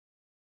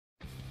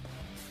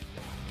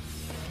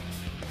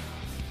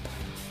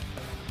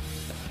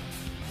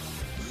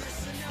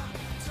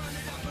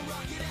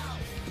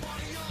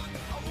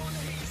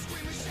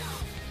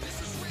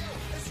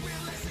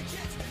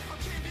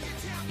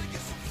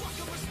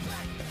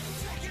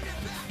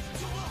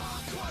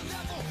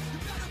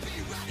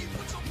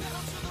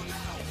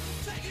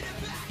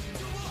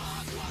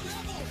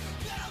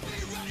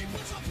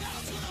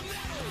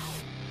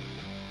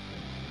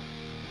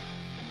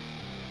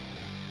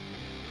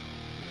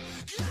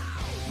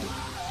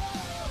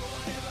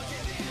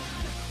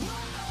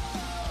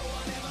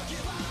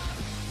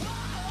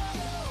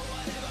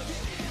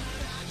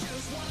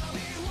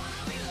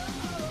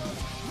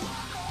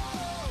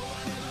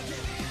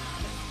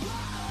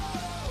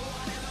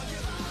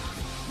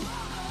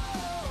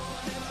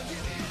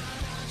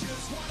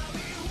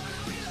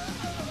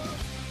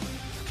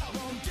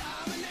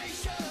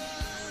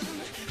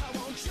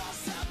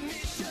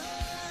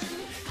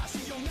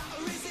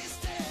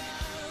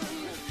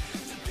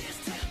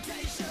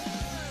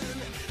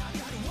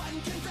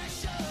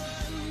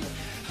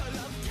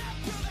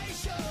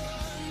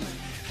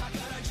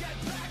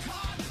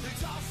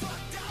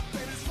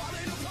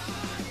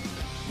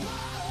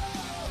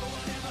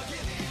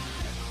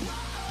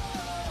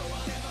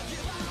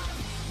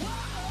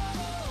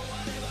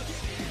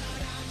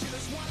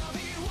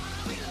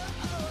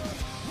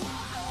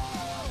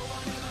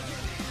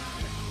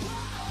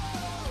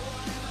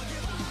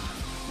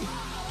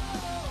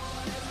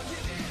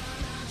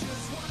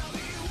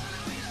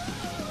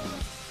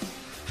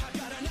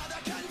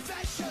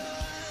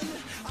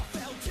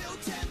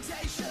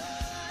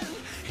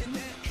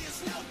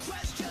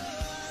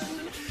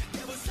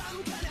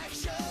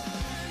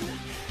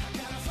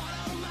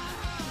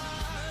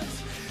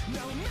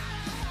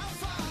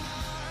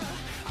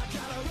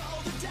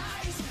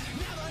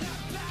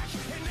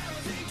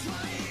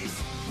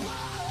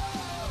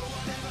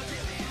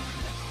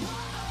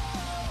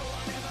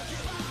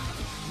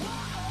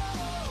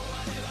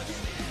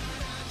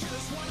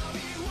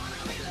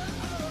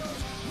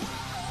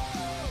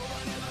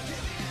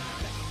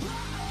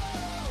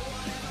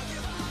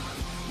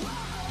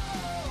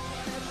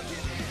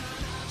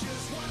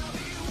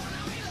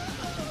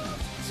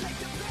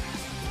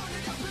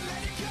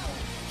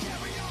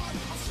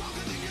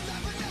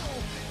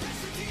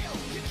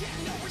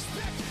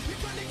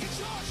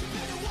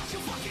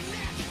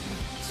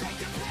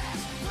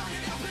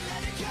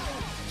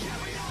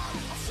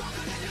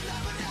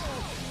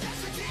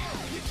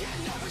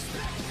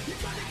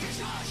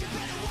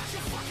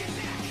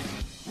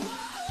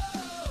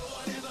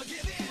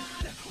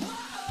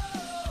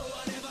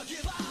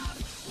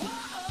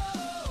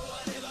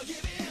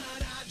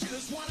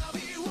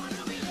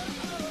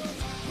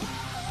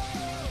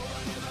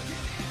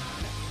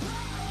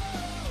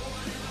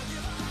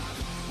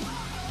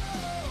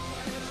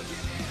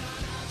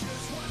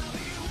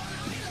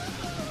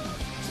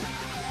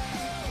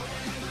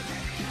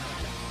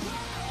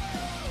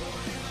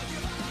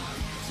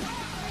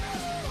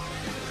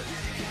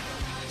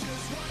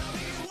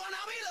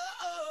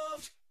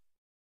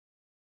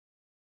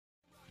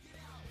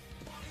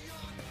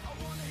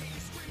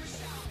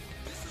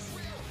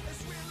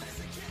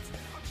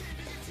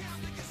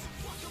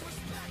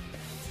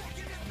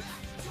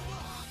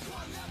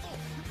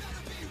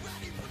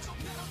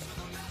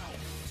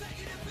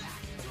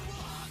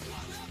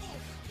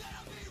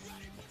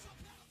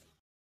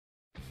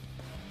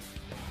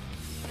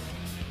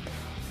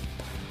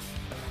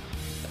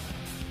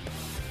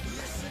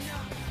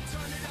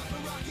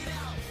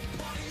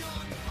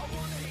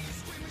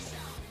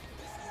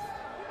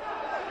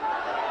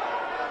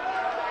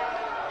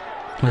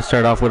Let's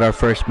start off with our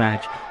first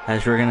match,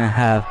 as we're gonna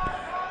have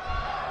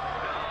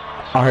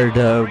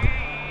R-Dub,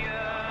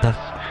 the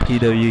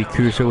PW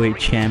Cruiserweight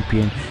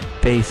Champion,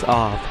 face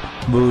off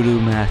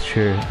Voodoo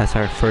Master. That's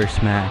our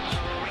first match.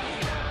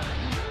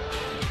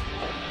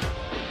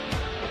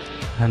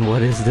 And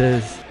what is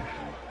this?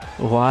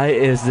 Why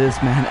is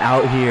this man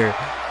out here?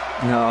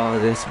 No,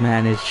 this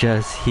man is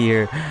just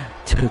here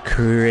to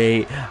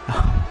create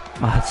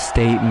a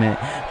statement,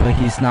 but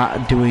he's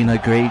not doing a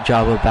great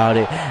job about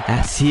it,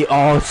 as he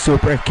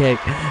super kick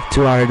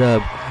to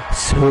R-Dub,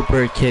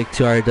 super kick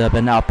to R-Dub,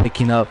 and now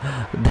picking up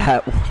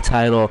that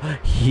title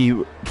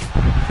he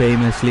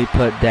famously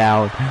put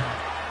down.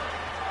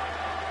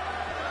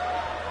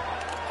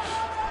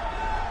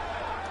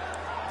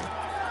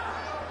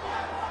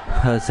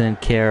 Doesn't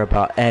care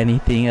about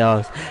anything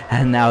else,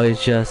 and now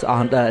he's just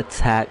on the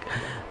attack.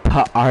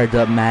 But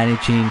R-Dub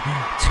managing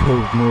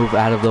to move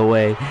out of the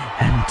way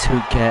and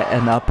to get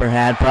an upper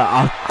hand, but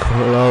I'll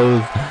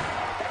close.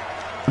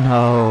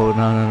 No.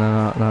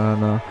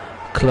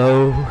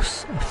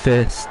 Close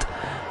fist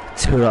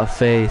to the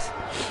face.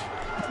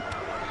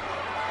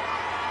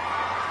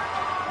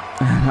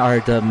 And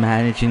R-Dub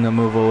managing to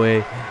move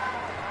away.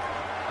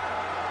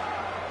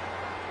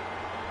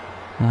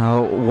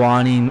 Now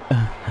wanting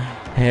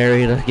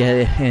Harry to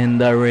get in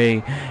the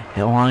ring.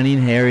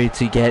 Wanting Harry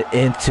to get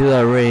into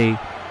the ring.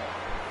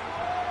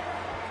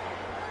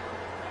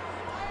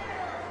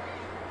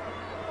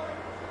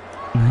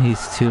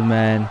 These two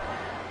men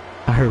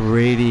are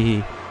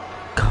really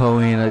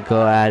going to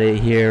go at it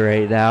here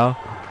right now.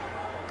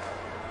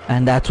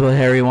 And that's what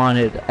Harry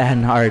wanted.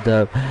 And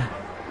R-Dub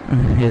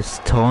is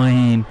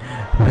toying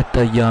with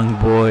the young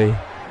boy.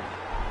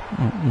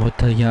 With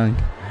the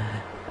young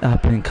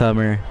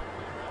up-and-comer.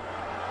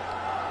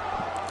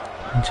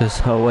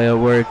 Just a way of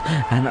work.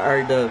 And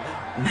R-Dub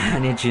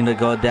managing to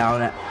go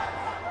down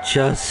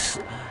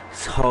just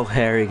so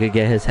Harry could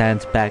get his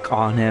hands back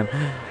on him.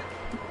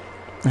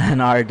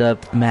 and Arda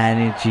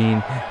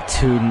managing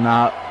to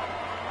not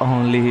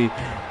only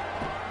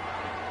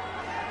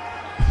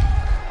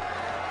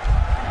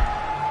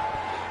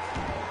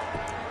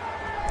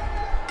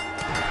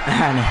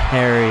and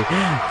Harry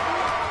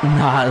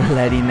not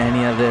letting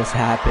any of this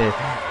happen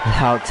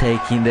without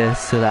taking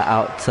this to the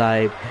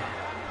outside.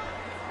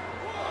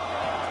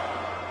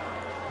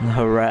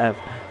 The ref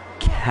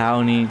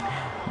counting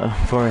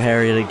for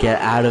Harry to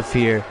get out of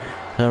here.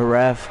 The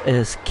ref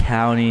is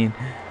counting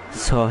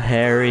so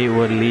Harry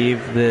would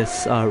leave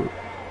this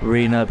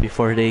arena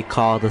before they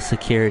call the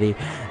security.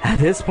 At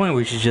this point,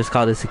 we should just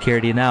call the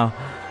security now,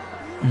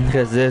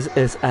 because this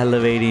is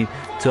elevating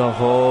to a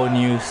whole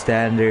new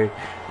standard,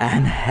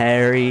 and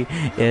Harry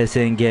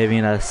isn't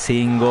giving a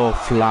single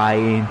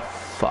flying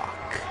fuck.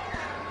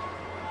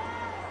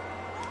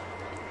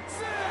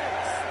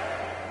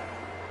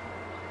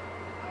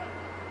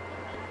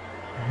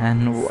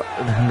 And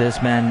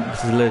this man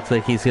looks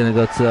like he's gonna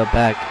go to the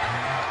back,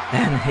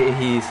 and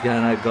he's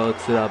gonna go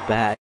to the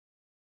back.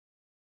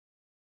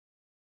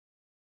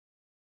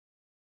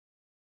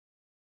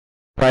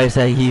 Surprised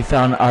that he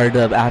found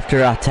Ardub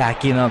after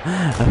attacking him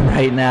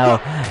right now,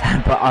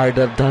 but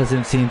Ardub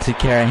doesn't seem to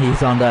care, and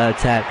he's on the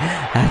attack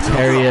as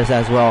Harry is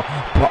as well.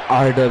 But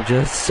Ardub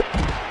just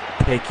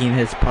picking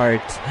his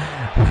parts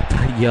with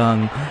the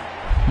young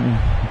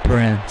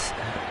prince,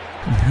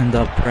 and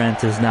the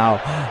prince is now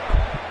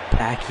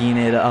backing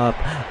it up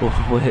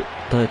with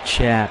the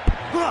champ.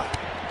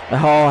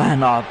 Oh,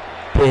 and a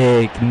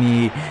big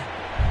knee.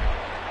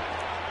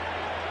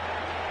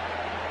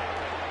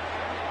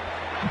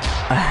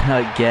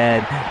 And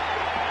again,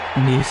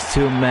 these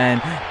two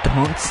men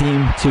don't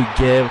seem to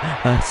give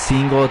a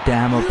single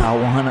damn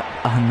about one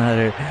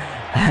another.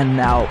 And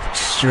now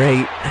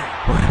straight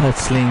with a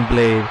sling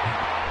blade.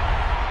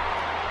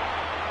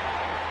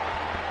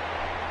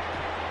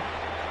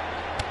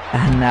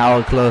 And now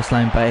a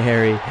clothesline by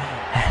Harry.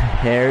 And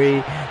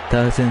Harry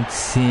doesn't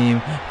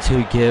seem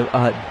to give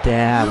a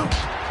damn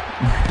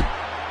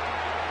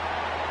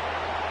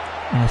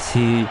as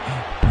he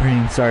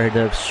brings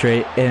Ardub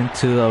straight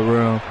into the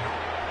room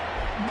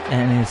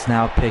and is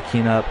now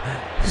picking up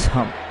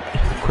some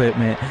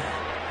equipment.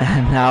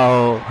 And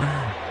now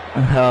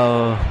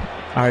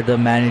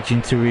Ardub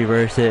managing to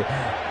reverse it.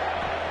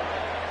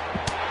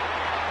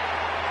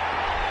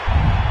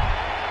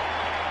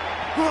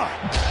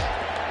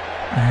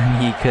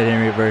 And he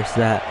couldn't reverse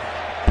that.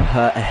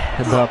 But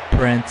the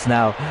prince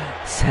now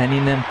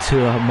sending him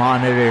to a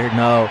monitor.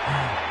 No.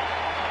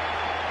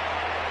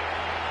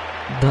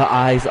 The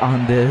eyes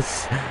on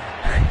this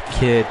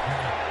kid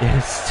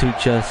is to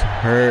just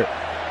hurt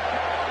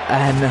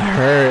and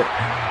hurt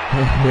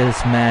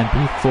this man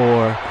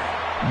before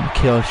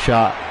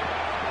Killshot.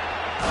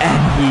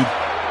 And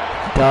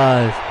he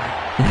does.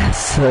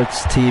 Such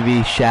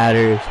TV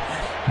shatters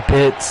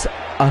bits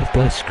of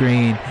the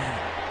screen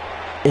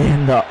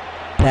in the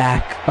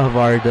back of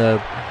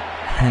Ardub,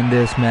 and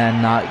this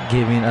man not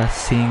giving a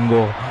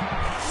single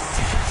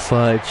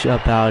fudge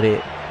about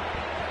it.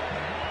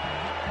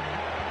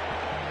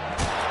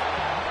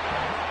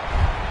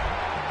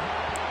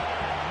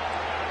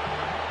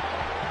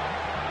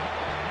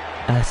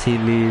 As he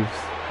leaves.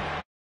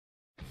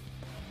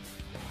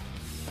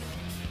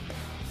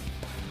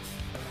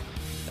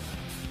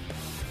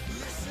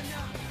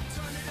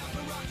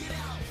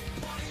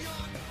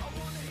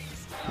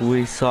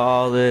 We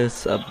saw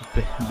this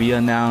be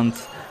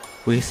announced.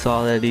 We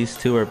saw that these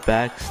two are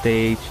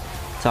backstage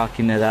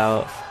talking it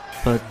out,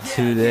 but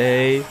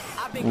today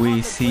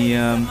we see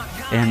them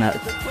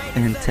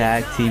in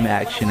tag team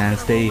action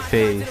as they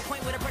face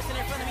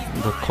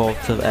the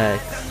Cult of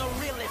X.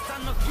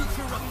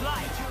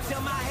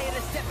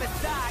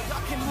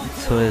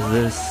 So is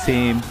this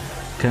team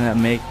gonna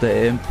make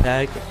the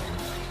impact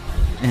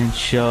and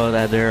show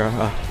that they're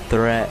a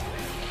threat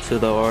to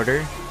the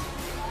order,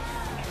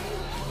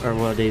 or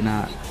will they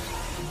not?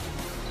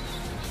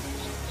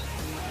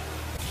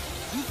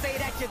 You say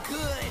that you're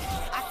good,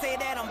 I say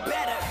that I'm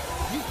better.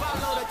 You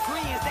follow the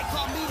trends, they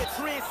call me the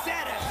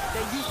trendsetter.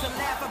 They used to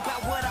laugh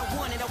about what I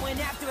wanted, I went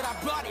after it, I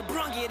brought it,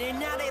 brung it, and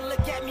now they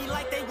look at me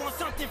like they want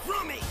something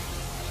from me.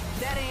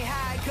 That ain't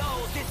how it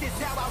goes, this is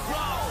how I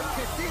roll.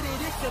 Consider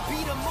this to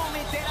be the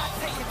moment that I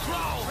take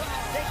control.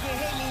 They can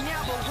hate me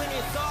now, but when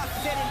it's all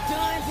said and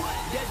done,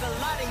 there's a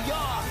lot of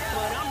y'all,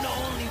 but I'm the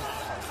only.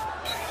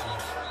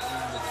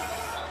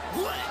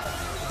 What?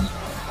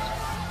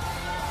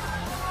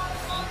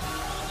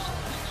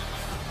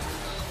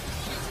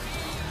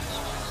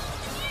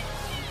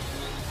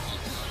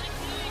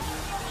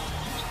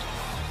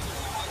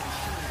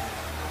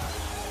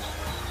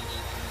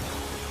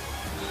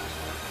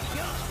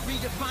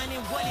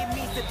 Redefining what it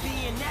means to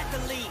be an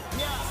athlete.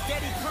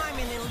 Steady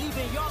climbing and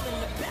leaving y'all in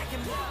the back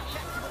of me.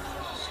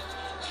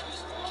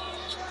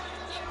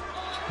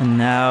 And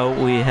now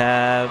we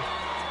have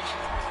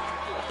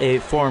a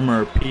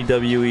former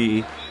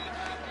PWE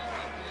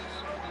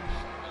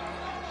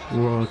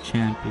World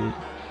Champion.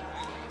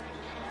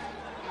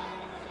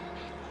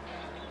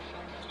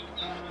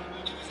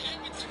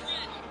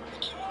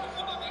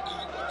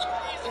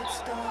 It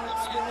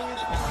starts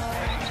with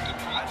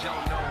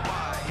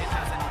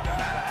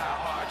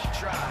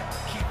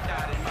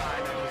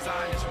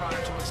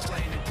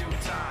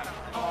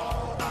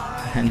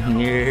And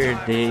here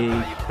they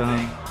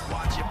come.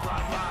 Watch it fly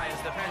by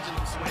as the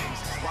pendulum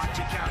swings. Watch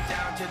it count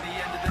down to the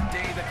end of the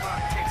day. The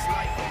clock takes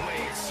life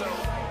away. It's so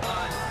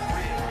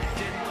unreal.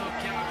 Didn't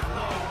look out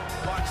below.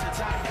 Watch the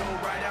time go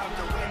right out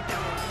the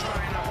window.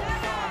 Trying to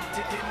hold on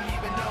to didn't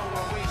even know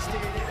I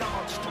wasted it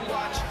all just to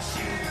watch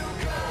you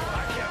go.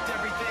 I kept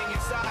everything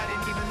inside,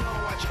 and even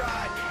though I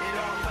tried, it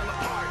all fell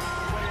apart.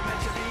 What it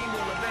meant to be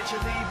will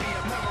eventually be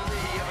a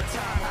memory of a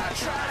time I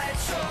tried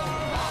so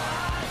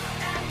hard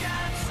and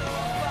got so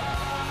far.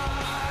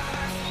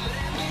 But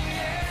in the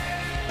end,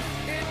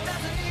 it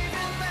doesn't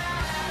even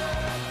matter.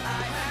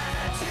 I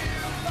had to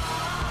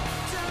fall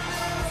to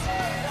lose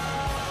it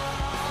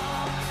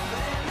all.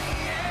 But in the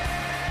end,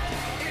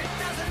 it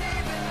doesn't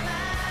even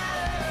matter.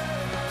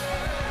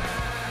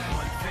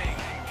 One thing,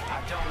 I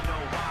don't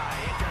know why.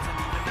 It doesn't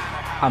even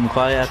matter how I'm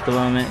quiet at the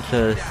moment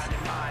because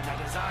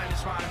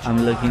I'm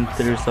looking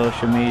through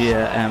social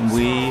media, and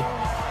we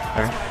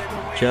are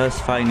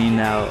just finding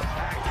out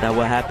that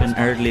what happened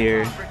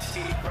earlier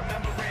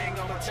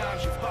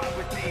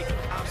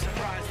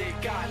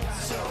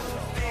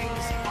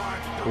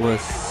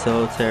was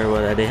so terrible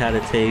that they had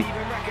to take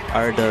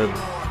R-Dub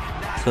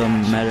to a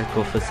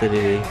medical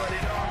facility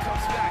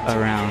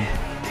around.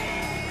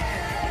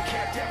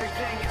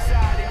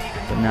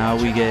 But now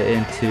we get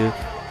into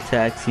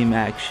tag team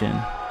action.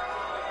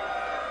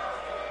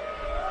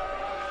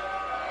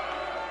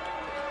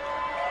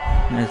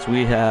 As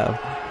we have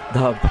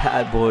the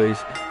Bad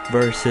Boys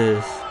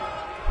versus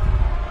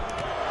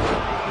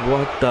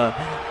what the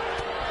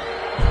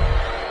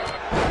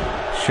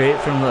straight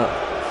from the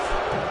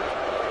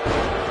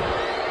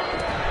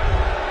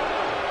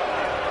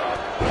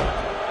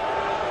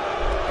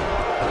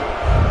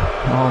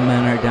all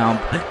men are down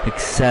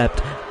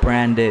except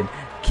Brandon.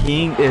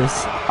 King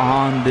is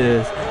on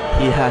this.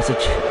 He has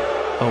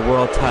a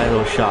world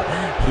title shot.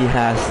 He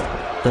has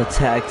the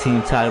tag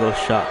team title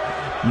shot.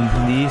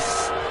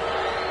 These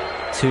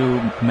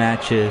two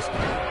matches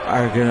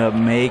are gonna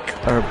make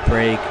or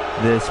break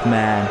this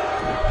man.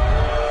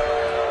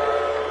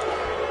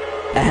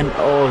 And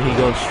oh, he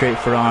goes straight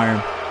for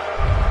arm.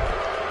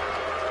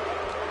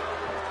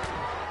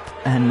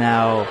 And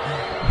now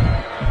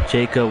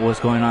Jacob was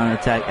going on an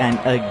attack, and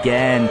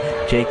again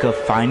Jacob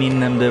finding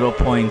them little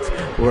points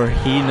where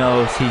he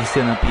knows he's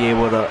gonna be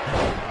able to,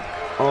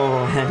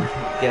 oh, and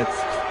gets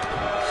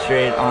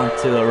straight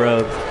onto the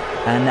ropes,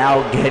 and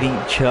now getting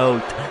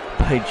choked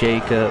by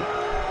Jacob.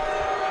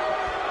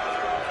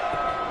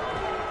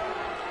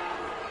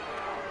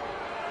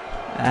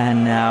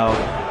 And now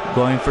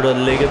going for the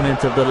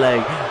ligaments of the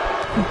leg.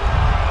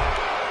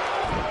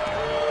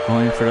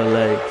 Going for the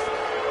legs.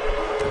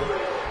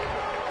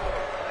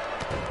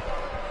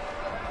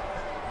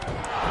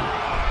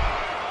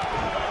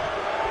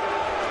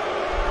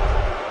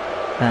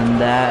 And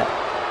that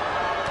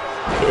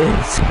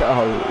is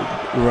a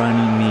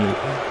running knee.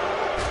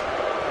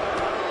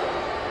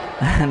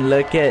 And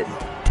look at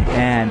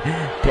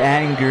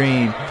Dan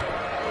Green,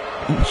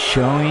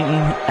 showing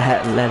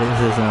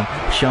athleticism,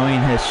 showing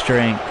his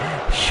strength,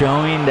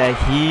 showing that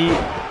he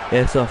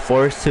is a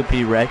force to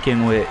be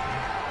reckoned with.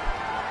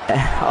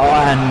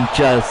 And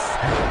just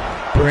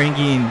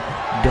bringing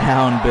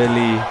down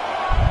Billy.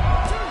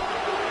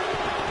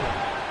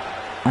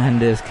 And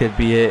this could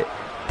be it.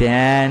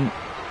 Dan,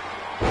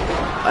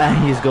 and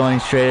he's going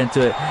straight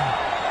into it.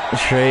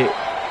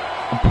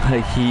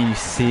 But he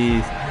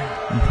sees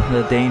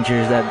the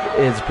dangers that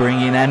it's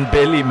bringing, and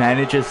Billy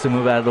manages to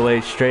move out of the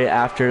way straight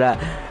after that,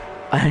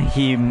 and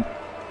he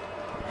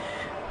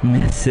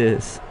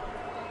misses.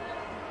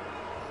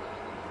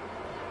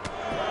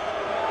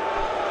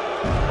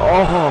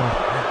 Oh,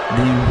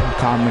 the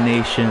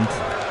combinations.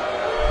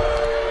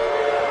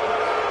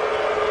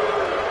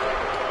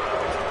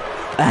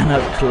 And a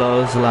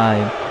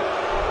clothesline.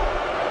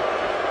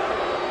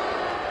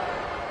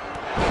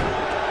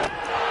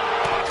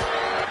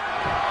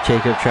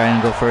 Jacob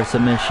trying to go for a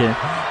submission,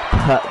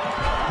 but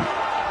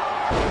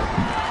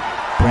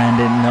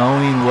Brandon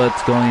knowing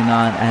what's going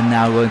on, and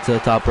now going to the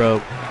top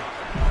rope.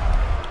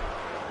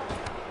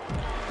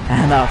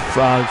 And a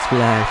frog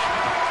splash.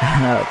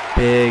 And a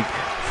big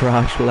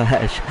frog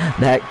splash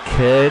that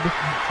could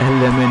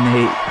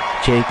eliminate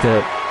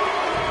Jacob.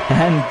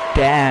 And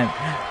Dan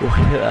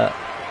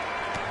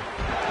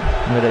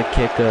with a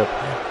kick up,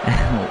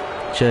 and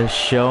just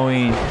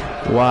showing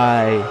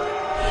why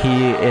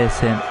he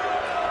isn't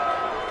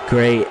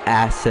great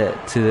asset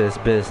to this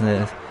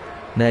business,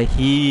 that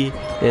he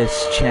is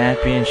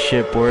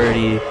championship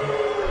worthy.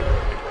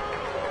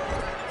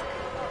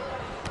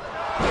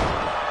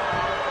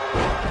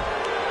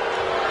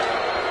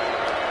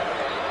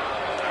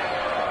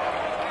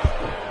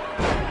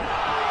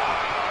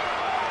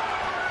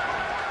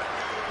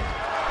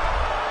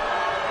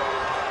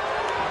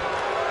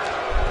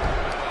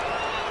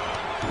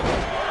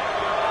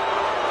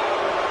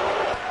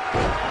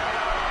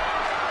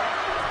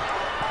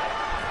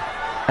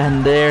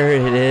 And there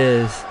it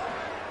is.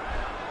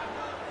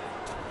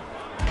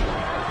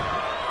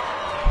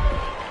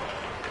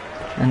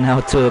 And now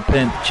to the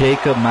pin.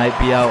 Jacob might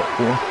be out.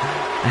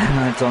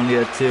 And it's only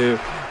a 2.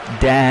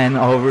 Dan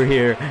over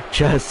here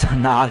just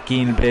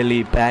knocking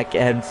Billy back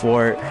and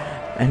forth.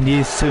 And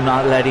these two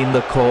not letting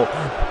the Colt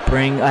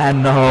bring.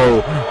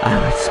 No,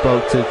 I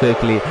spoke too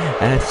quickly.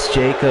 As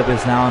Jacob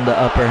is now on the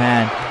upper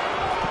hand.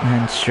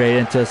 And straight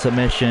into a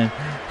submission.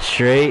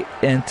 Straight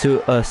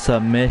into a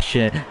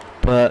submission.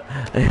 But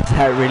is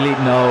that really?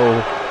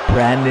 No.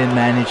 Brandon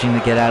managing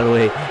to get out of the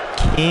way.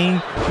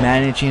 King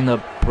managing to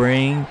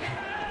bring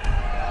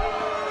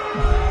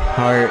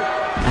Hart.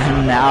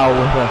 And now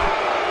with a...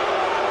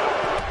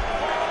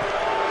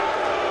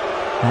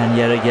 And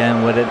yet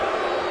again with an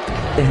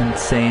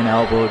insane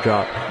elbow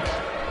drop.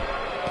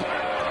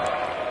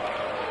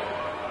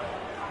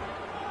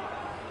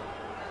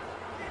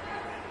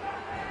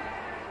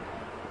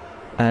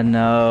 And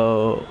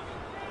no.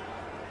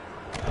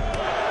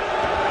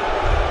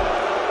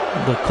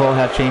 The Colt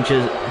have changed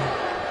his...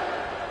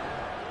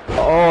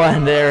 Oh,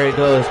 and there it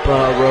goes,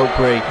 but rope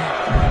break.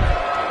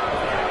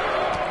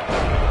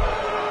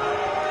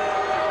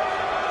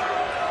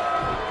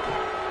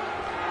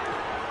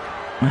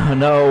 Oh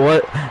no,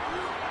 what?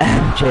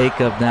 And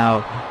Jacob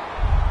now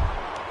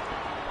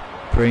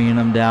bringing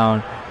him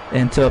down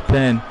into a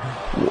pin.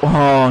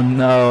 Oh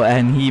no,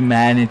 and he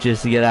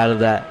manages to get out of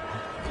that.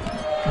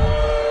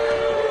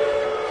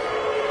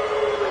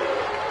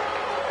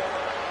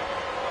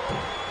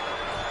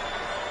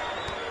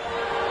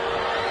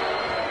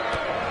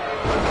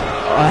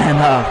 And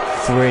a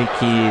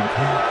freaking...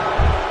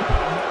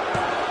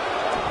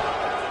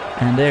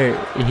 And there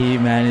he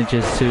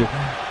manages to...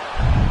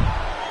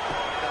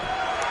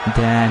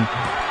 Dan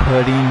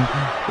putting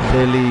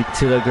Billy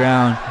to the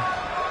ground.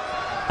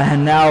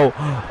 And now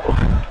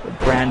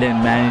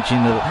Brandon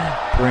managing to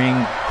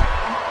bring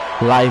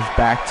life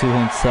back to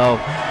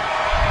himself.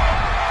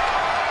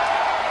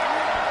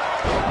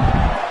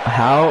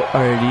 How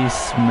are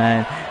these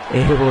men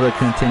able to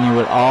continue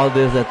with all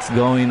this that's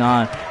going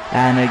on?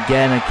 And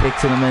again, a kick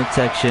to the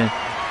midsection.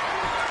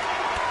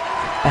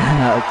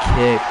 And a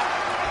kick.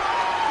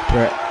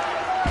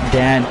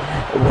 Dan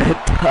with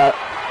the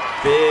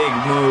big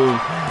move.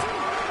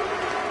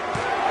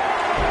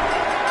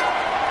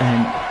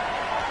 And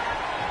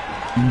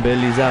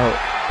Billy's out.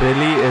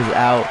 Billy is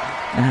out.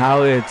 And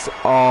how it's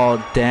all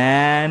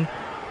Dan,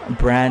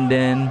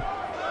 Brandon,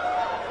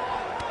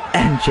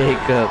 and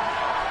Jacob.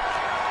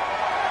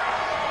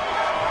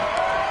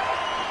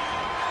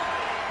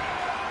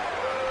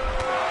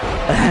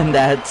 And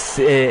that's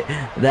it.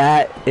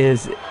 That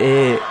is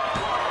it.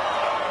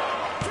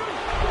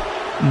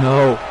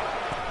 No.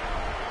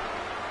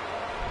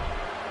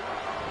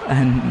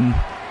 And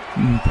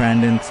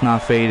Brandon's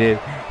not faded.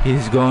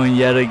 He's going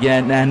yet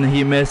again, and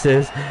he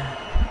misses.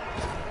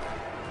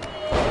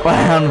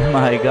 Oh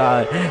my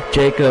God.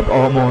 Jacob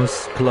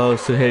almost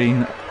close to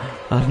hitting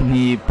a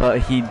knee,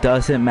 but he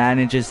doesn't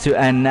manages to.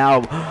 And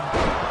now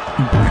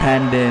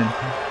Brandon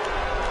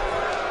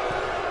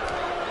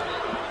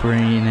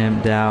bringing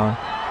him down.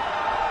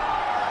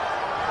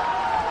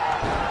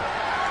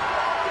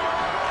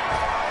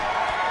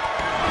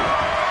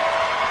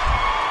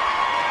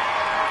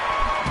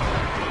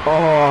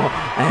 Oh,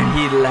 and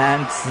he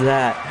lands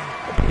that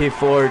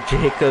before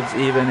Jacob's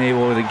even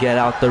able to get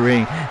out the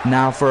ring.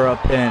 Now for a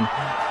pin.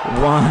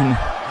 1,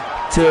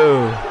 2.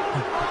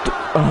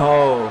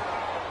 Oh.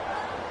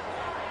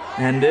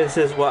 And this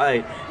is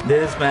why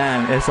this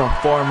man is a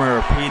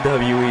former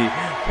PWE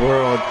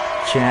World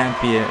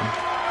Champion.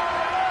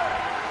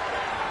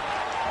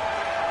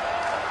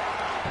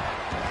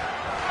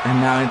 And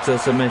now into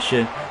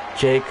submission.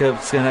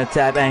 Jacob's gonna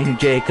tap, and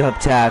Jacob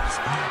taps.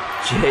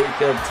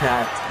 Jacob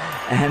taps.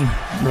 And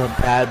the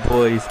bad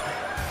boys,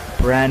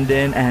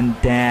 Brandon and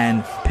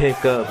Dan,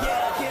 pick up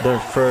their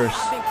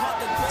first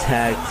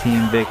tag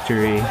team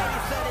victory.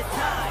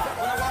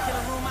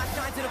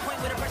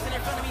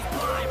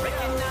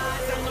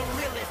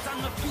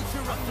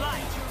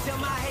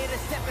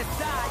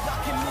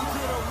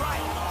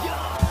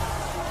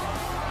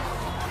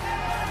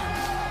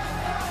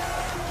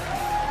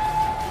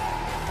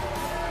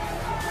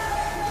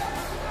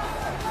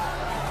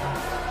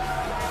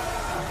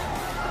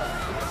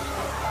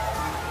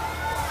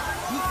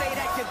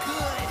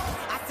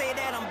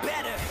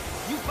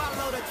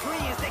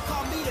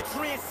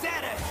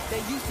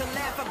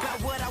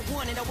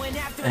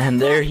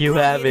 And there you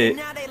have it,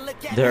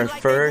 their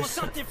first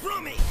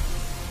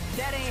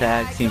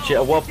tag team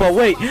shit. Well, but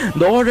wait,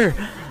 the Order,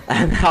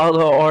 and how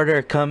the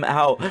Order come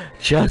out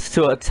just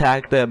to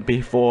attack them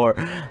before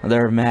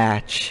their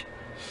match.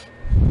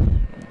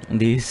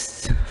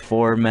 These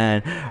 4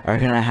 men are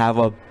gonna have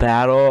a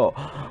battle.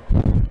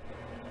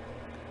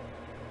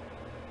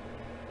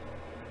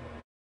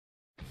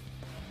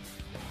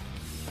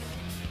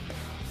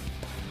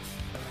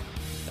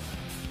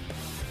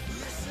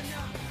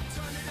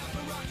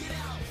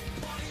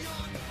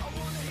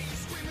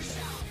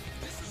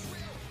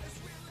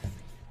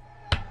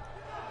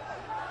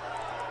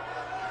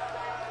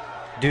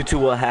 Due to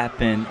what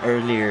happened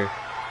earlier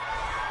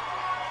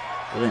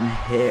when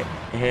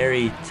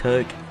Harry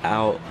took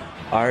out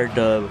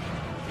R-Dub,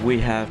 we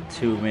have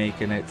to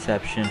make an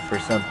exception for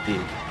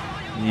something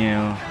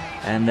new,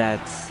 and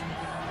that's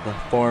the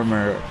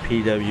former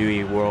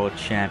PWE World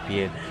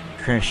Champion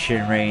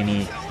Christian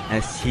Rainey,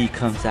 as he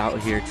comes out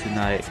here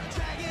tonight,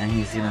 and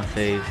he's gonna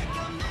face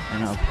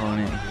an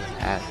opponent he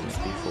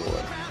hasn't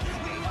before.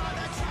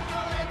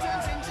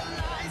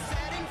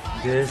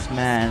 This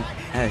man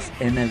has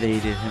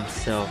innovated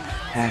himself,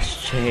 has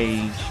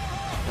changed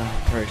the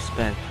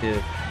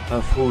perspective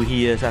of who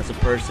he is as a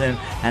person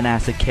and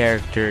as a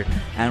character.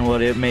 And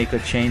will it make a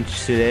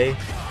change today?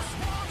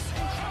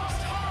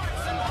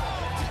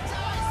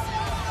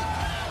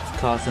 He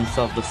calls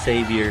himself the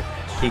savior.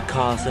 He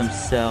calls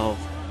himself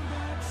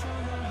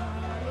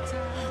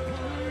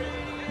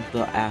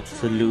the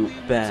absolute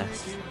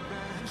best.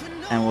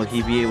 And will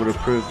he be able to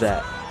prove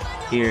that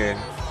here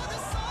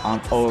on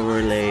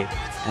Overlay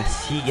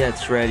as he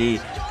gets ready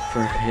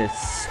for his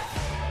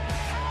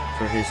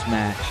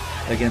match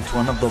against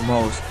one of the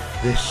most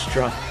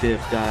destructive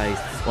guys,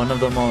 one of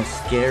the most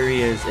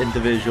scariest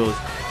individuals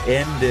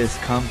in this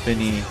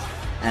company,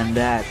 and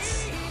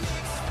that's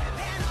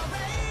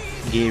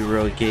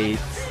Gabriel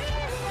Gates.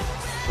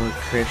 But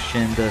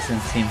Christian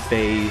doesn't seem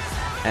fazed,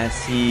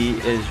 as he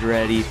is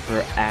ready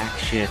for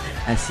action,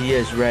 as he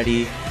is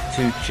ready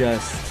to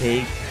just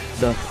take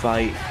the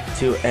fight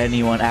to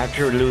anyone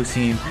after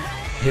losing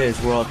his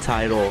world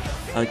title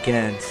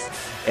against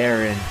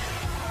Aaron.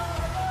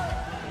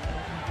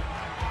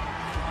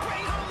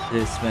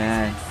 This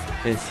man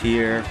is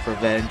here for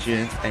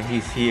vengeance, and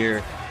he's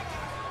here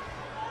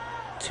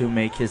to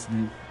make his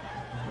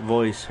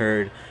voice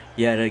heard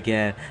yet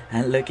again.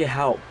 And look at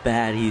how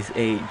bad he's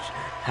aged,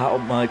 how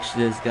much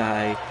this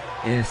guy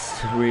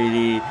is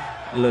really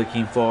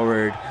looking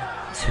forward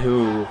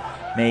to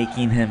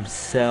making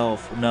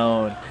himself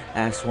known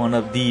as one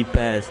of the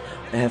best,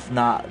 if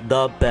not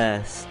the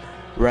best,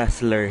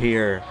 wrestler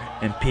here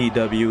in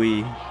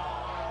PWE.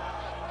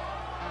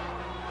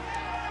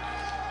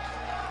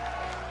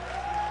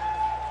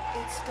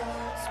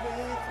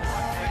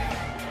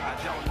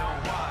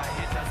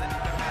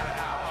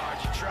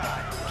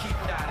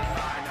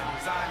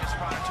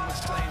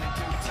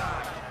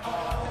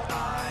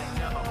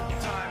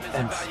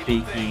 And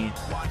speaking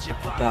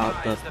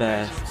about the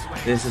best,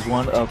 this is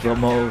one of the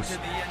most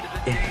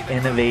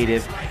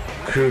innovative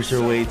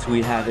cruiserweights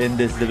we have in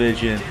this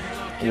division.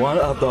 One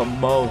of the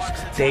most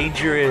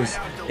dangerous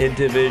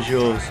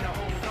individuals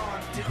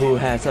who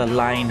has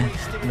aligned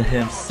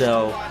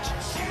himself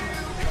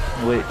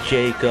with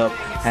Jacob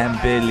and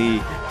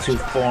Billy to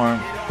form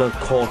the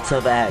Cult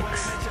of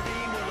X.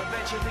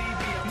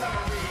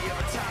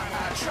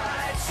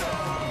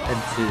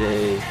 And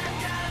today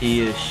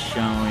he is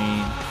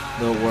showing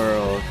the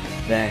world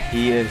that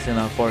he isn't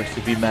a force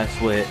to be messed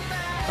with.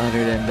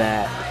 Other than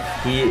that,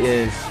 he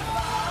is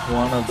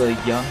one of the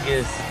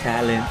youngest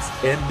talents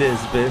in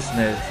this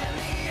business,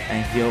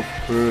 and he'll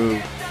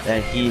prove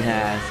that he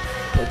has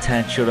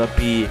potential to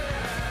be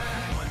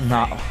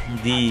not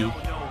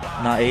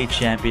a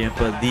champion,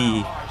 but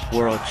the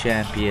world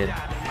champion.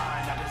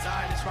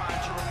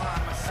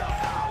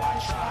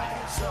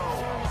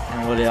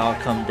 And will it all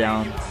come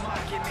down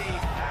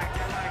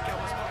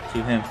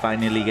to him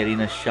finally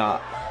getting a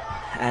shot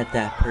at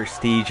that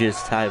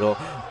prestigious title?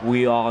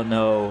 We all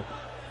know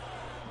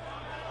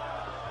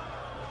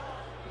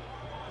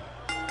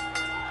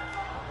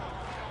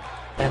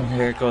and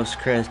here goes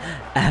Chris,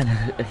 and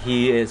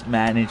he is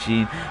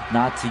managing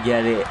not to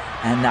get it,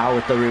 and now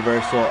with the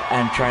reversal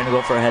and trying to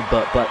go for a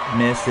headbutt but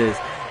misses,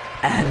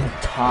 and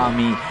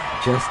Tommy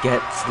just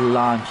gets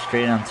launched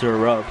straight onto the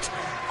ropes.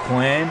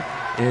 Quinn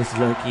is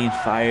looking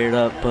fired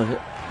up, but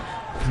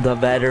the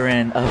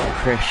veteran of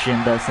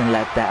Christian doesn't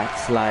let that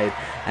slide,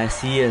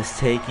 as he is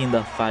taking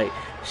the fight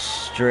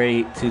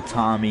straight to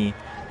Tommy,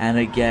 and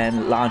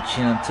again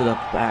launching him to the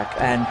back,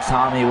 and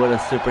Tommy with a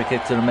super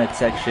kick to the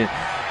midsection,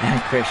 and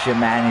Christian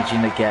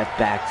managing to get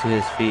back to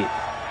his feet.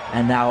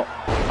 And now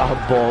a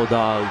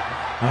bulldog,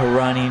 a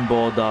running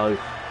bulldog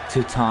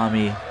to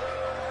Tommy.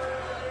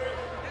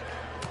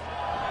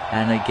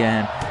 And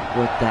again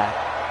with that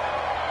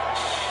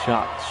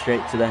shot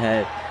straight to the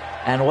head.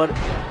 And what?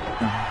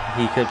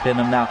 He could pin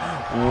him now.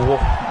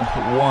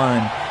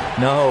 One.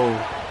 No.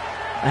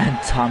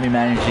 And Tommy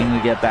managing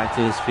to get back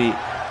to his feet.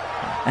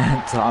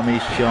 And Tommy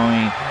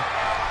showing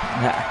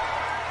that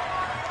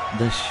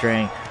the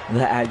strength,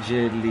 the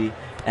agility,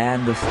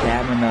 and the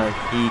stamina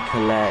he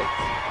collects.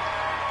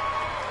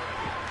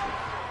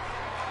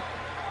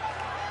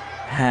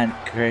 And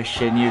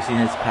Christian using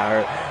his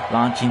power,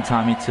 launching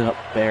Tommy to a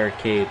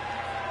barricade.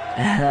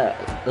 And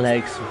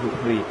leg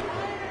sweep.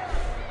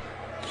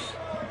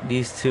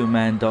 These two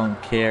men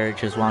don't care,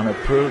 just want to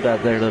prove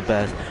that they're the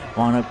best,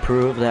 want to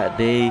prove that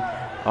they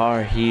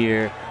are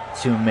here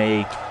to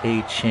make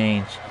a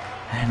change.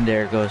 And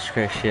there goes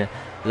Christian,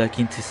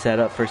 looking to set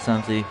up for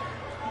something.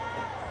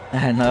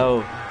 And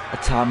no,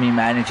 Tommy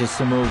manages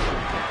to move,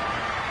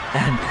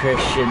 and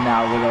Christian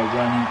now with a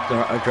running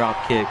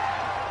drop kick.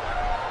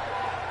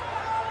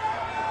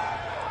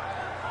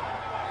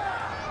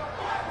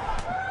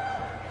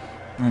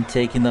 And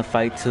taking the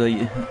fight to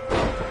the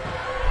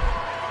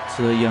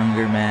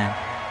younger man,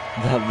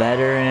 the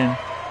veteran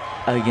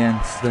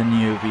against the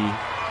newbie.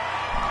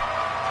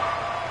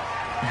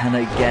 And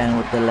again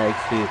with the leg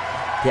sweep,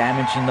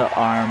 damaging the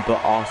arm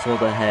but also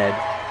the head.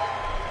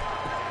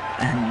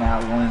 And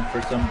now going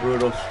for some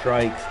brutal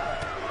strikes.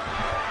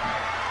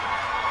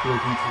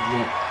 Looking to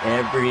get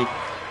every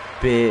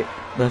bit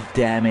of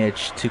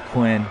damage to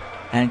Quinn.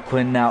 And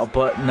Quinn now,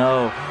 but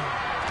no.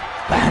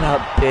 And a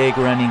big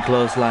running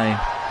clothesline.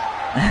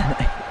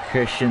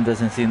 Christian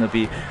doesn't seem to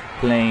be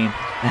playing.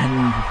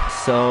 And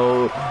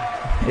so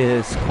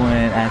is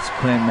Quinn, as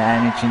Quinn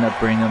managing to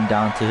bring him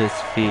down to his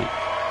feet.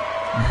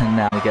 And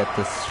now we get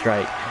the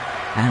strike.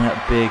 And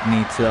a big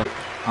knee to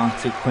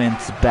onto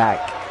Quinn's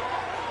back.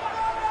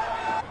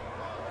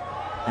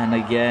 And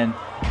again,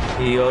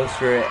 he goes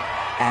for it.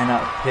 And a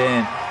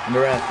pin. And the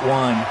ref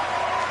 1,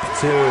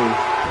 2.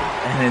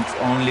 And it's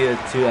only a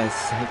 2 as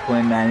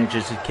Quinn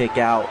manages to kick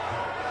out.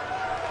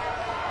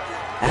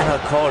 And a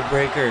cold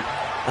breaker.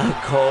 A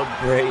cold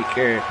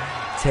breaker.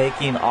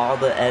 Taking all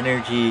the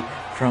energy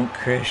from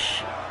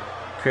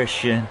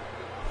Christian.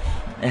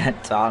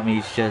 And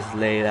Tommy's just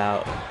laid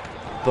out.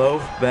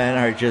 Both men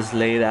are just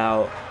laid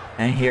out.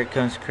 And here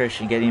comes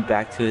Christian getting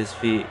back to his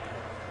feet.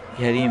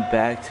 Getting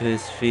back to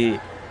his feet.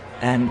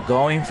 And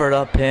going for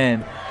the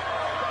pin.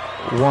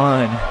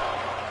 1,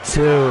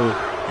 2.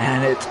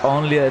 And it's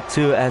only a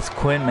 2 as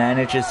Quinn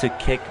manages to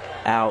kick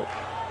out.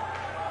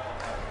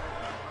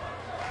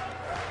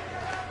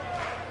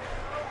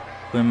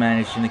 Quinn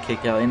managing to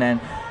kick out. And then,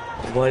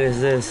 what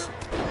is this?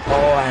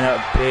 Oh, and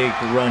a big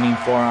running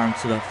forearm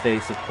to the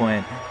face of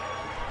Quinn.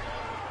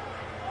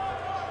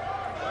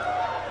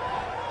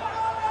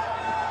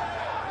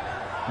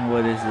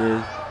 What is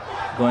this?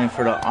 Going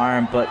for the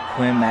arm, but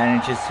Quinn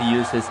manages to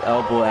use his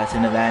elbow as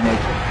an advantage.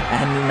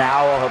 And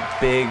now a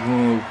big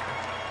move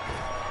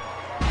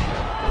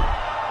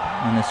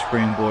on the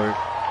springboard.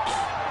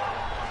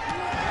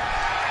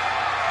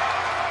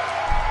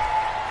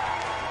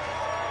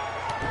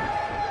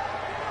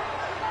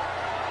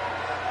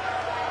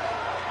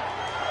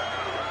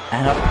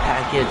 And a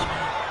package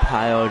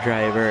pile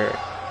driver.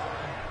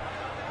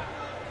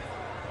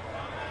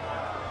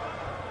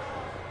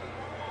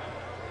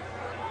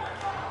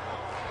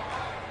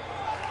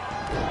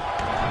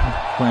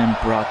 Quinn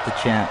brought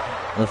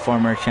the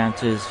former champ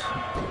to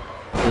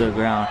the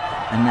ground,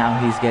 and now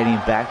he's getting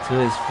back to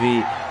his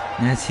feet.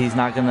 As he's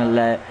not gonna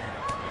let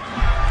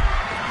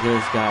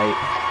this guy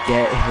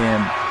get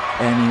him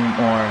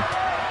anymore.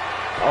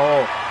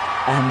 Oh,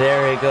 and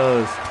there it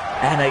goes,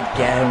 and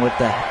again with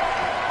the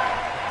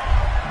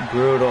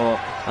brutal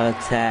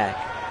attack.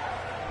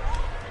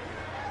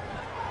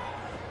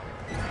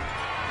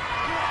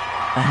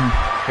 And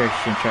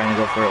Christian trying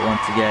to go for it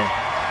once again.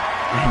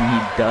 And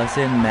he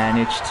doesn't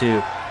manage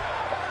to.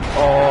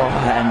 Oh,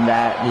 and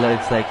that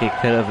looks like it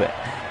could have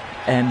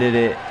ended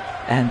it.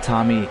 And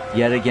Tommy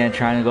yet again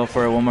trying to go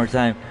for it one more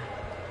time.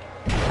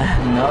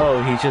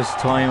 No, he's just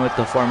toying with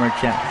the former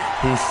champ.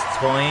 He's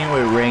toying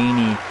with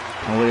Rainey.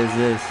 And what is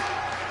this?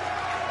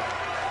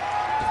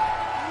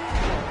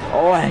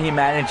 Oh, and he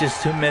manages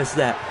to miss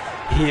that.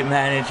 He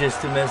manages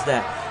to miss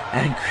that.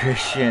 And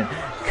Christian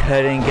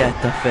couldn't get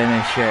the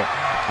finisher.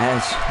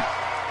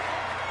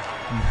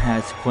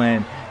 As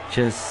Quinn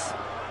just,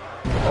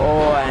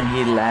 oh, and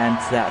he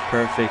lands that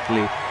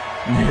perfectly.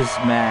 This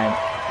man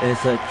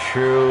is a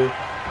true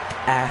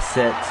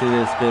asset to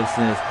this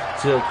business,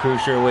 to the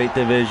cruiserweight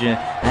division.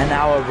 And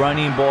now a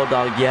running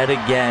bulldog yet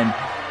again.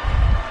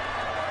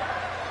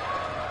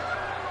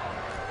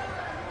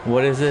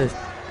 What is this?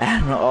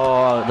 And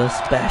oh, the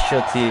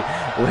specialty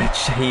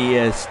which he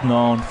is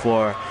known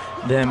for.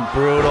 Them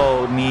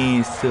brutal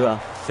knees to the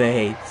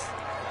face.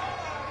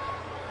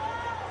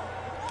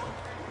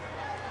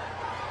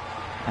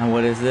 And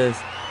what is this?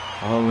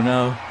 Oh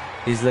no,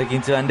 he's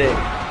looking to end it.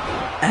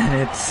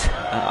 And it's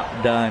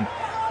done.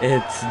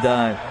 It's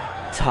done.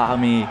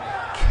 Tommy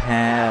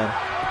can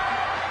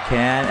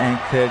and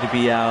could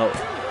be out.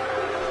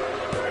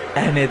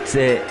 And it's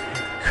it.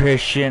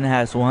 Christian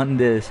has won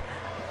this.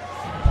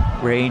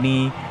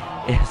 Rainey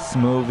is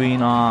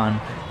moving on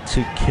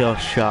to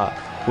Killshot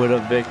with a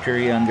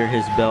victory under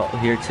his belt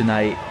here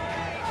tonight.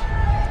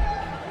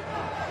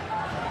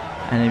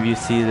 And if you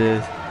see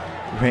this,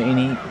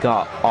 Rainey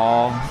got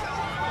all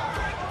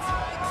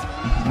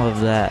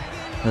of that.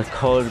 The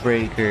code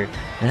breaker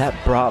that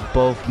brought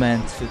both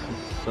men to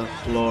the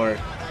floor.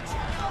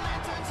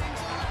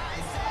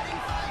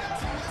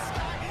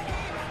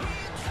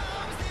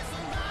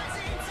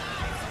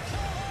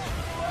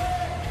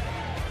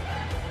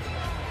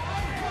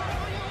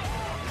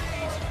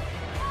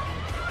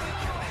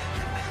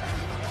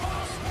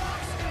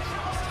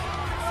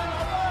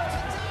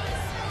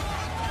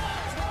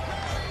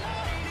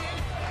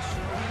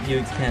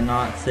 You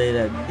cannot say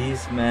that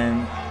these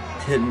men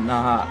did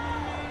not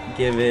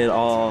give it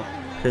all,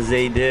 because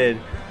they did,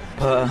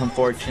 but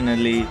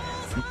unfortunately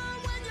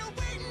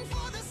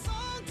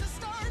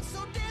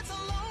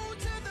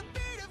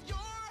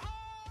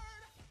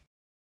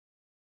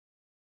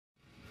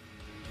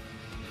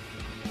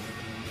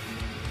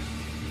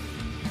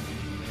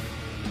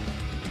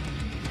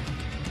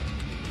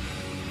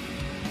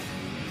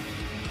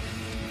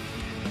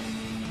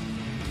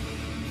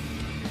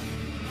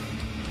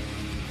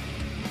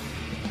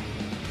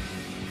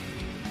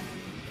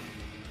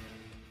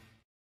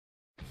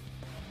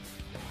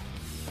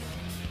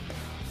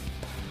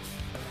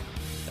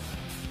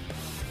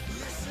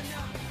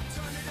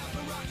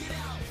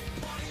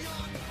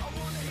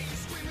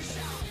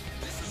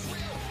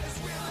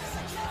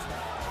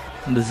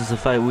This is a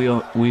fight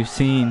we've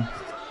seen,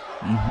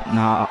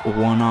 not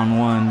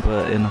one-on-one,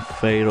 but in a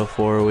fatal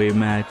four-way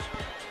match.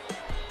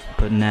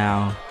 But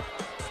now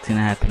it's gonna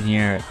happen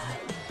here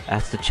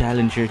as the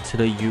challenger to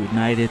the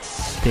United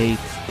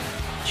States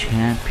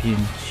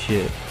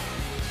Championship.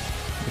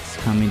 It's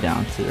coming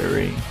down to the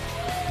ring.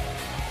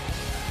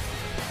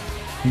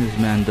 This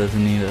man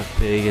doesn't need a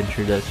big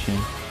introduction.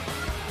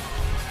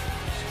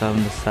 Just got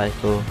him the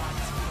cycle.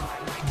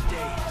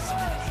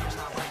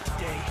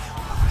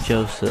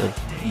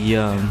 Joseph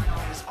Young.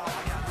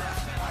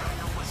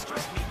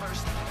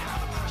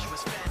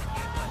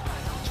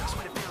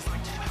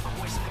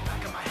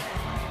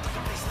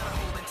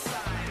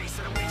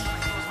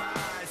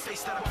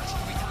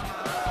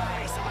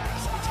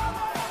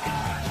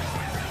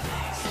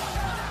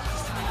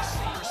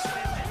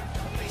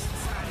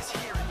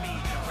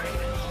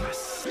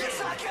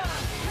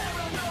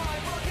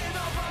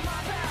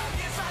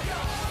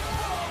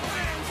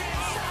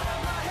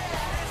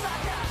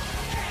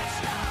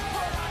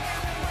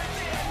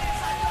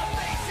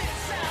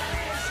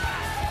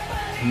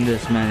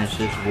 This man is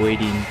just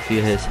waiting to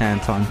get his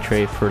hands on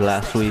Trey for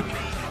last week,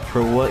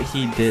 for what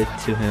he did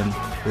to him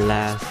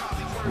last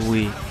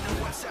week.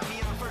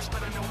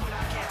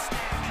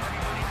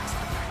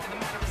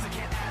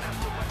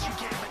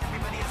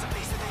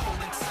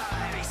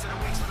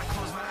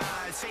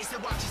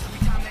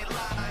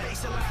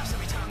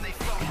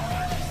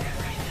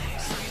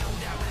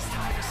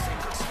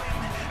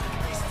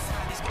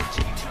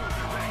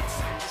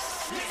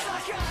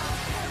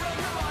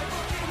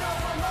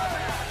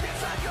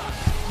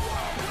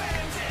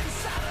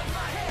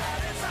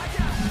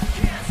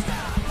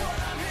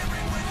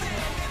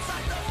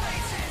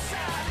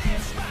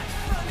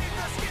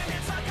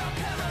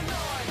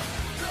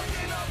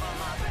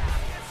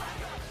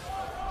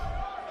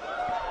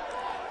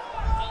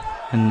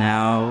 And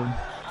now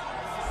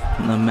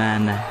the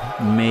man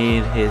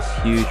made his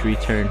huge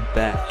return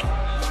back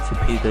to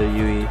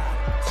PWE.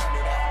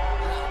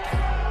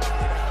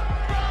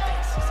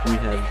 We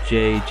have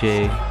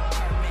JJ.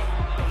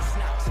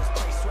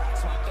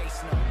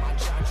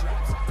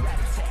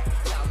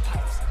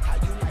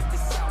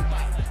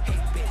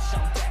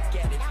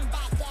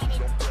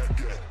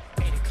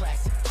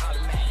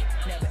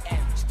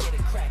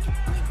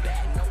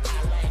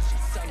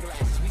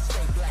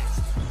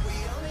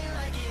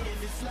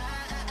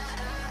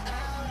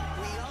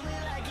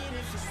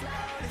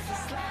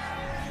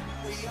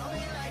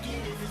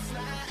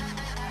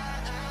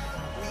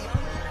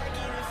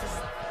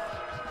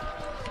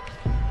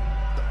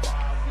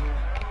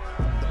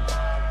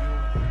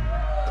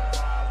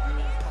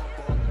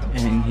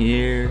 And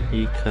here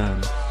he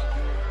comes.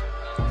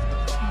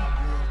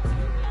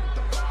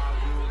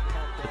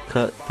 The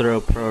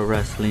Cutthroat Pro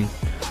Wrestling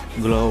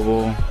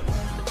Global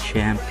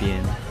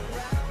Champion.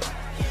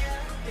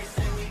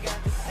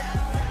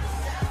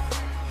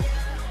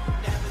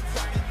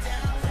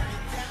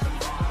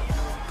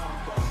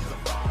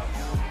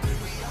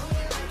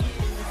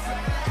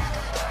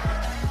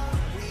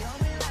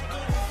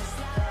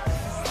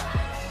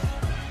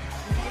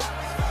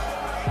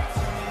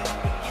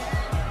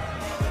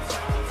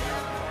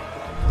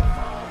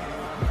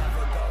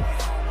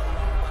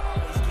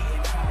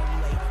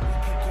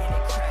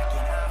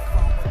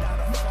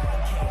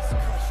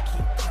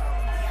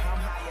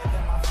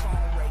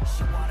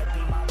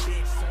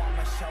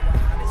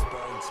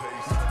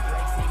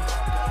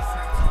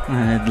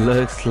 And it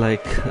looks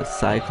like a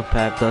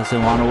Psychopath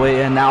doesn't want to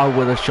wait, and now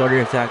with a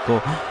shoulder tackle,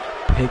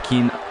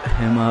 picking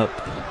him up.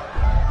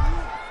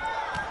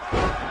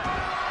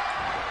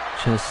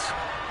 Just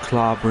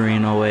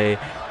clobbering away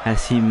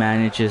as he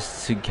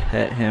manages to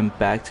get him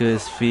back to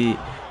his feet.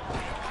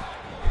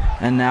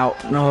 And now,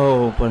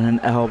 no, but an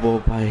elbow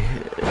by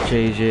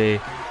JJ.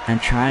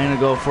 And trying to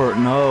go for it,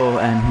 no,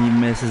 and he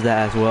misses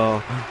that as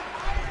well.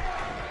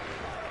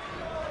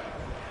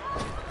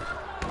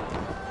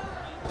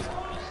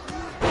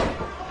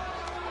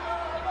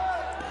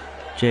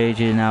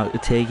 JJ now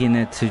taking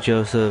it to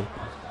Joseph.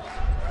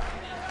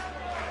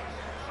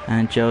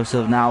 And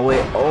Joseph now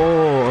wait.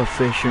 Oh, a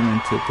fisherman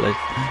took place.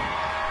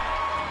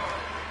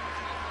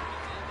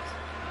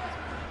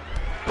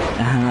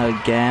 And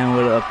again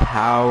with a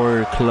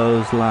power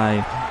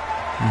clothesline.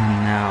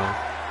 And now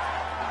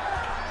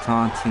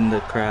taunting the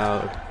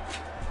crowd.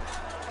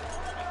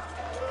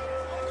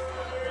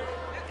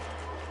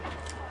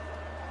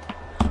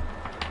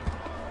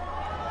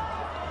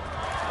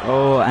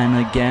 Oh,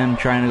 and again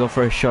trying to go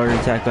for a shoulder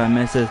tackle,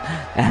 misses,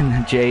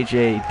 and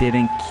JJ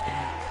didn't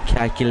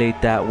calculate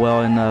that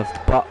well enough,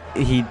 but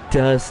he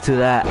does to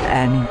that,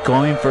 and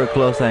going for a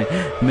clothesline,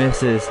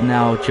 misses.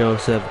 Now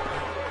Joseph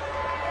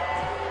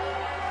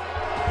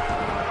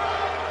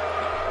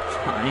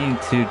trying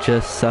to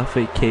just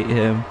suffocate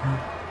him,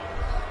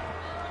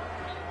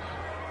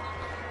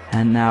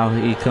 and now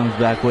he comes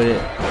back with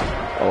it.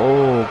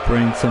 Oh,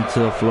 brings him to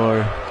the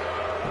floor.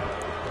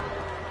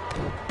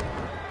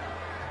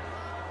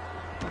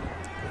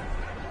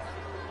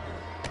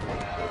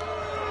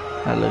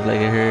 That looked like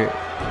it hurt.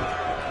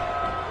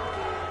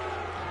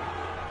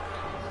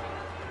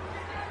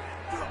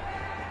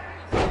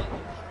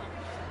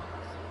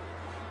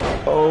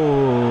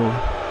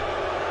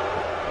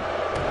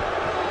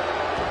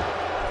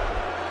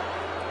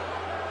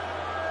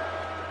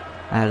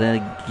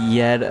 And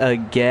yet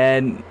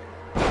again,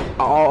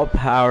 all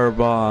power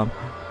bomb.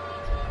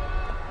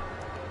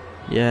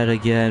 Yet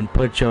again,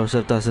 but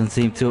Joseph doesn't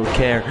seem to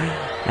care,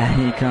 and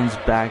he comes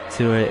back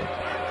to it.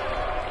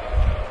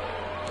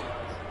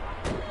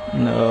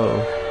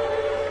 No.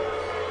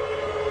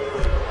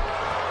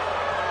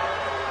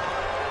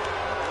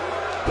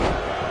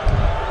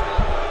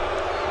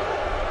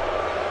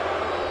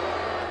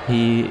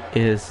 He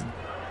is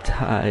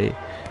tied.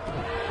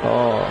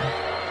 Oh.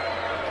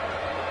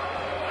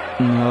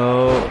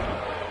 No.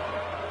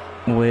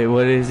 Wait,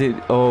 what is it?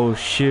 Oh,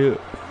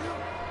 shoot.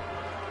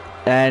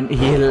 And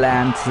he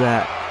lands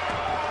that.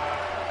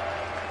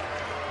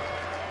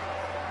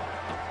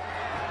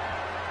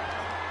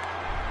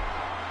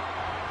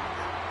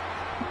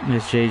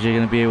 Is JJ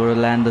gonna be able to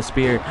land the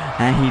spear?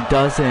 And he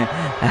doesn't,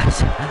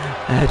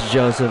 as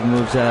Joseph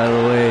moves out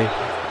of the way.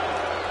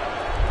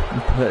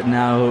 But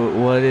now,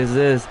 what is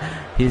this?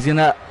 He's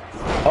gonna...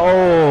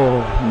 Oh,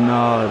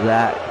 no,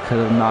 that could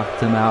have knocked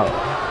him out.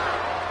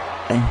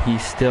 And he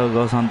still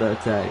goes on the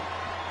attack.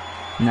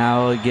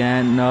 Now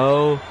again,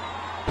 no.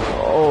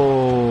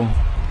 Oh.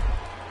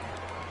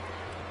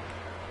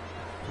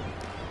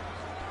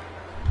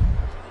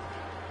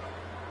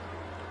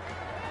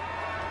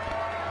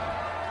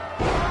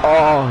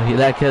 Oh,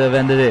 that could have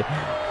ended it.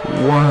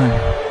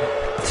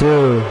 1,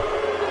 2,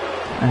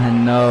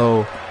 and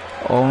no.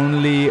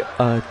 Only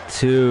a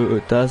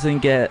 2. Doesn't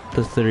get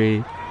the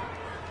 3.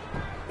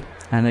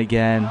 And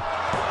again,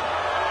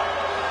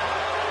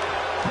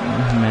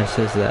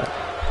 misses that.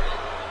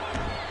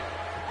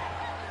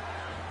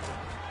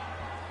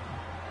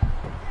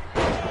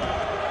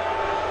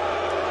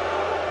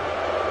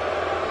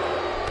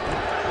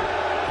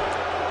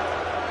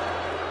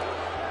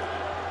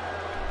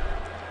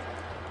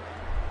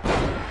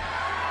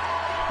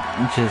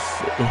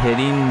 Just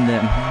hitting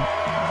them.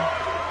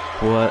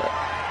 What?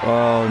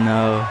 Oh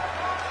no.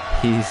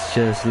 He's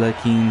just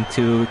looking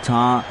to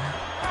taunt.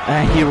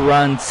 And he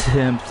runs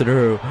him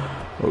through.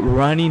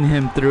 Running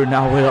him through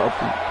now with a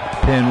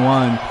pin.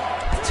 1,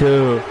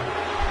 2.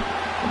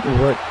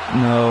 What?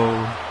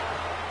 No.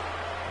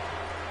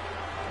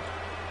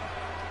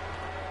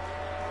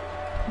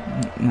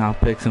 Now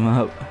picks him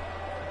up.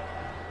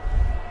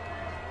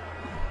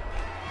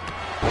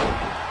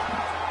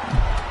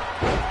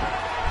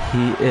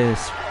 He is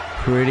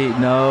pretty...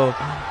 No.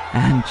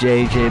 And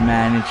JJ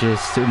manages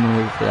to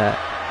move that.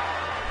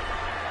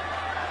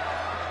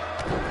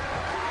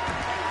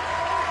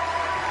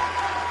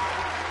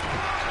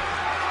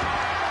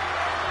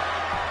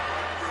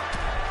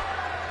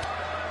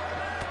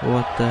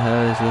 What the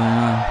hell is going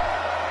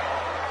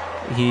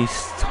on?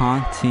 He's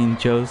taunting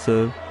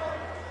Joseph.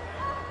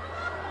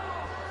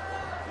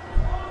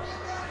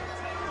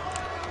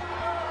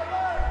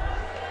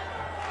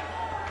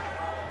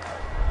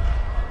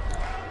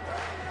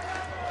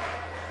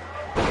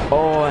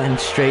 Oh, and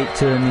straight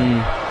to the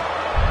knee.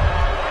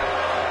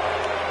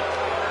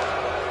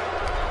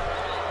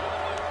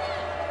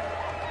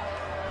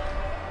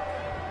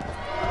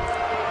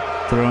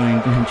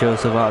 Throwing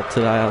Joseph out to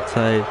the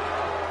outside.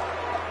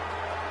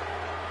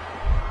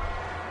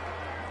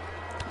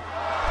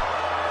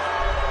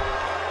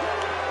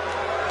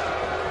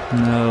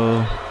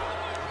 No.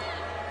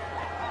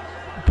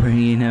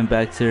 Bringing him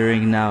back to the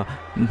ring now.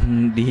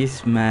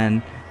 These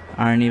men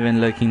aren't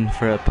even looking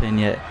for a pin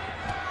yet.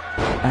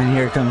 And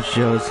here comes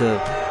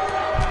Joseph.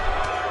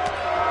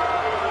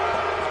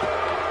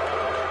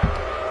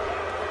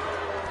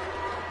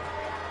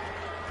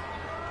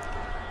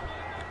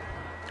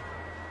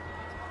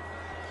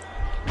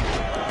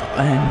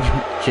 And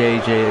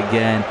JJ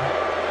again.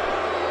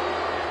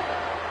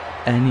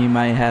 And he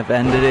might have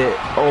ended it.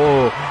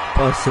 Oh,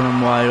 busting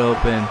him wide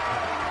open.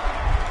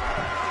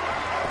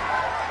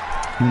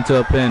 Into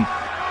a pin.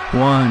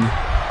 1,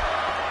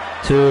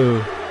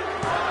 2.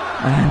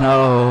 And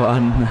oh,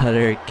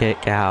 another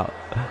kick out.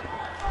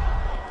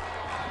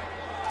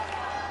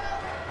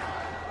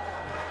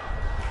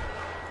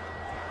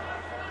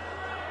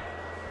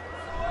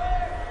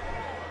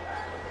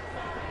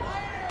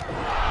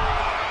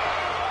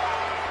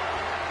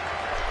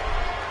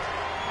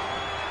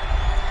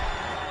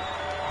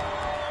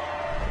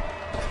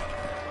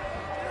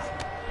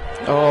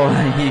 Oh,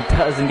 he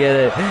doesn't get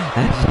it.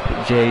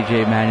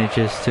 JJ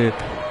manages to.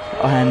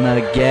 And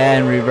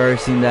again,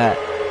 reversing that.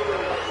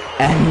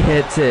 And he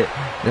hits it.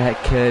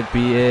 That could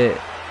be it.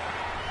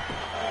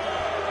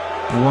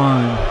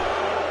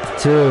 1,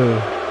 2.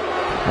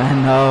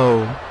 And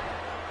no.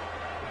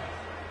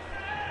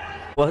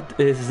 What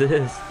is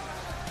this?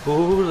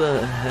 Who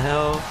the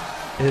hell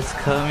is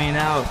coming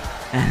out?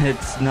 And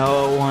it's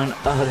no one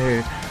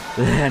other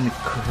than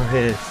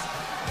Chris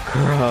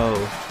Crow.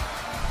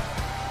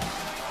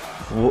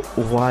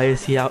 Why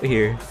is he out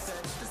here?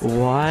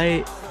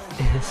 Why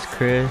is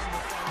Chris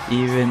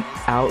even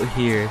out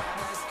here?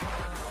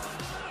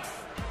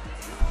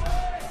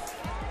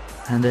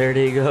 And there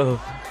they go.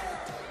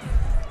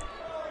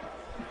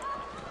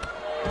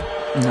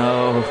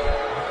 No.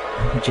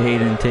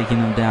 Jaden taking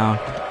him down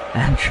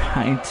and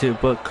trying to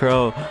put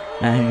Crow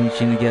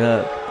managing to get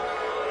up.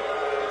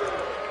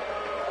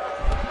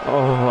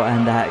 Oh,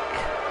 and that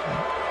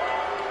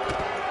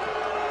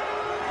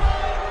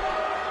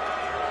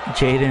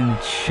Jaden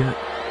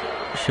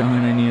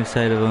showing a new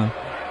side of him.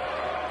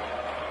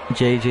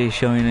 JJ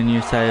showing a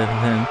new side of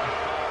him.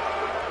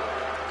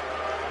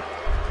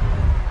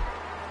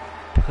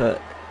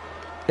 But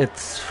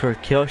it's for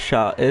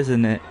Killshot,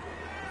 isn't it?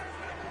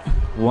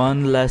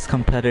 One less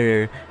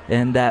competitor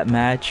in that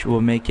match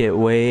will make it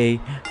way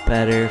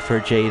better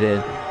for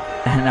Jaden.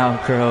 And now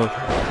Crow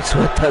is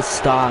with the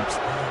stops.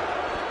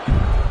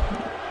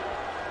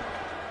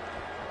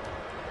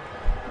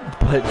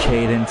 But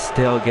Jaden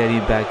still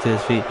getting back to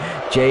his feet.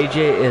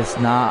 JJ is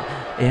not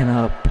in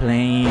a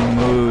playing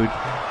mood.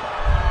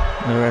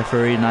 The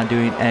referee not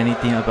doing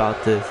anything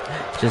about this.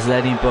 Just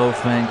letting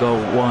both men go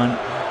one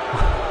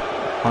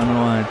on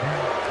one.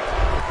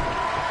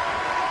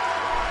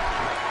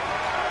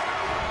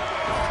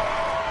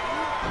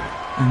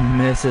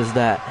 Misses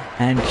that,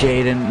 and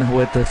Jaden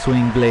with the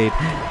swing blade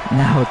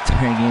now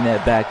turning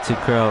it back to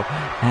Crow,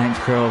 and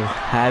Crow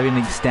having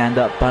to stand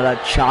up, but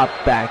a chop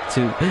back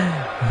to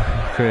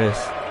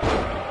Chris.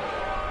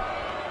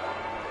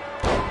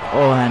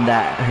 Oh, and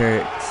that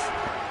hurts.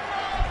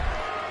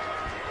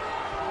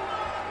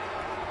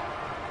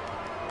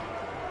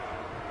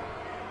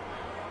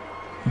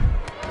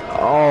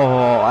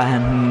 Oh,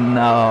 and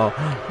no,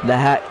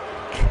 that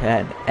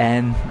can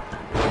end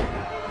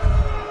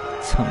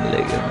some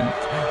ligaments.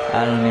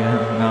 I don't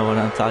even know what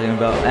I'm talking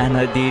about. And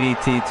a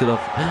DDT to the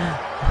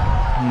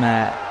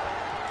mat.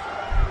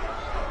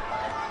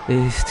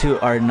 These two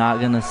are not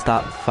gonna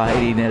stop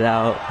fighting it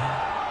out.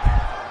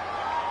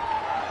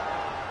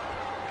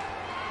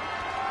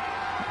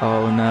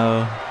 Oh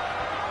no.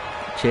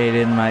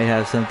 Jaden might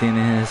have something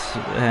in his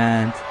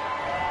hand.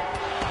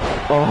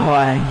 Oh,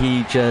 and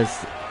he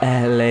just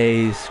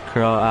lays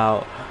Crow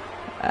out.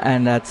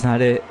 And that's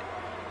not it.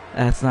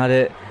 That's not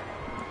it.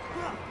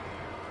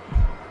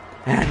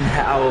 And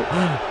now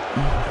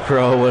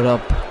Crow with a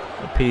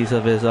piece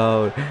of his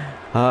own.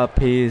 A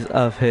piece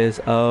of his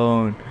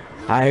own.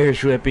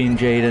 Irish whipping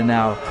Jaden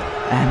now.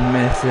 And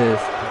misses.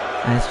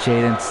 As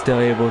Jaden's still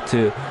able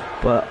to.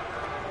 But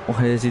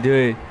what is he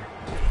doing?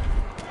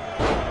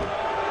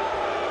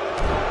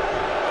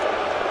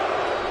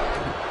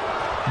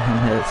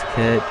 And this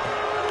could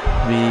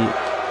be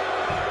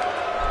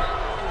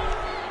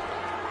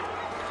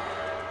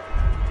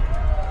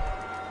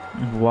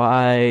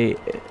why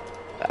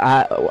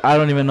I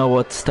don't even know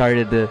what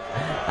started the.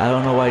 I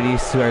don't know why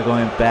these two are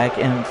going back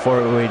and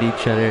forth with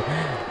each other.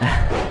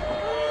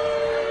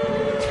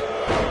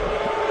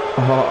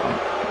 Oh,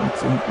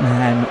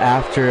 and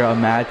after a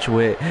match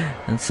with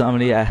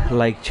somebody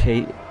like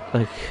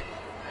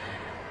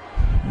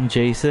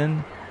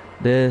Jason,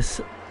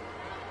 this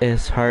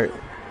is hard.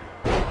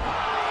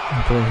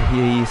 But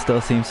he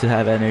still seems to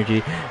have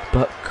energy.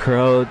 But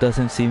Crow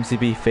doesn't seem to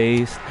be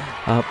phased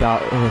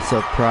about the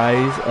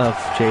surprise of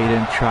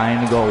Jaden trying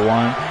to go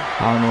one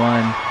on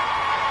one.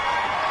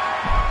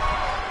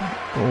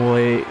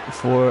 Wait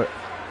for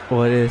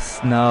what is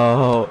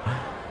no.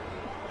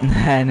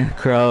 And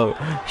Crow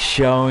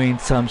showing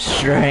some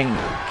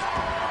strength.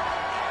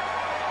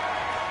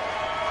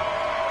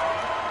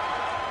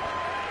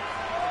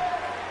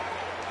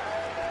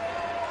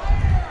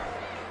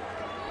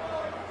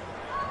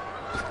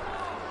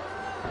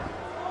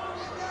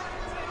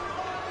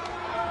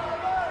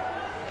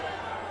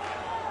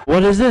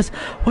 What is this?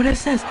 What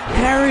is this?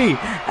 Harry!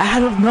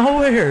 Out of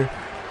nowhere!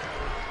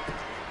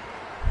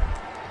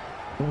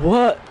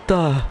 What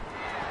the?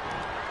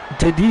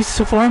 Did these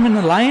form an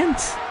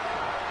alliance?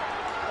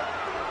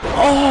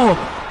 Oh!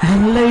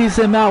 And lays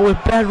him out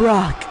with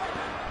bedrock!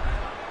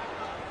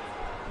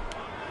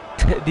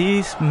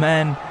 These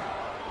men...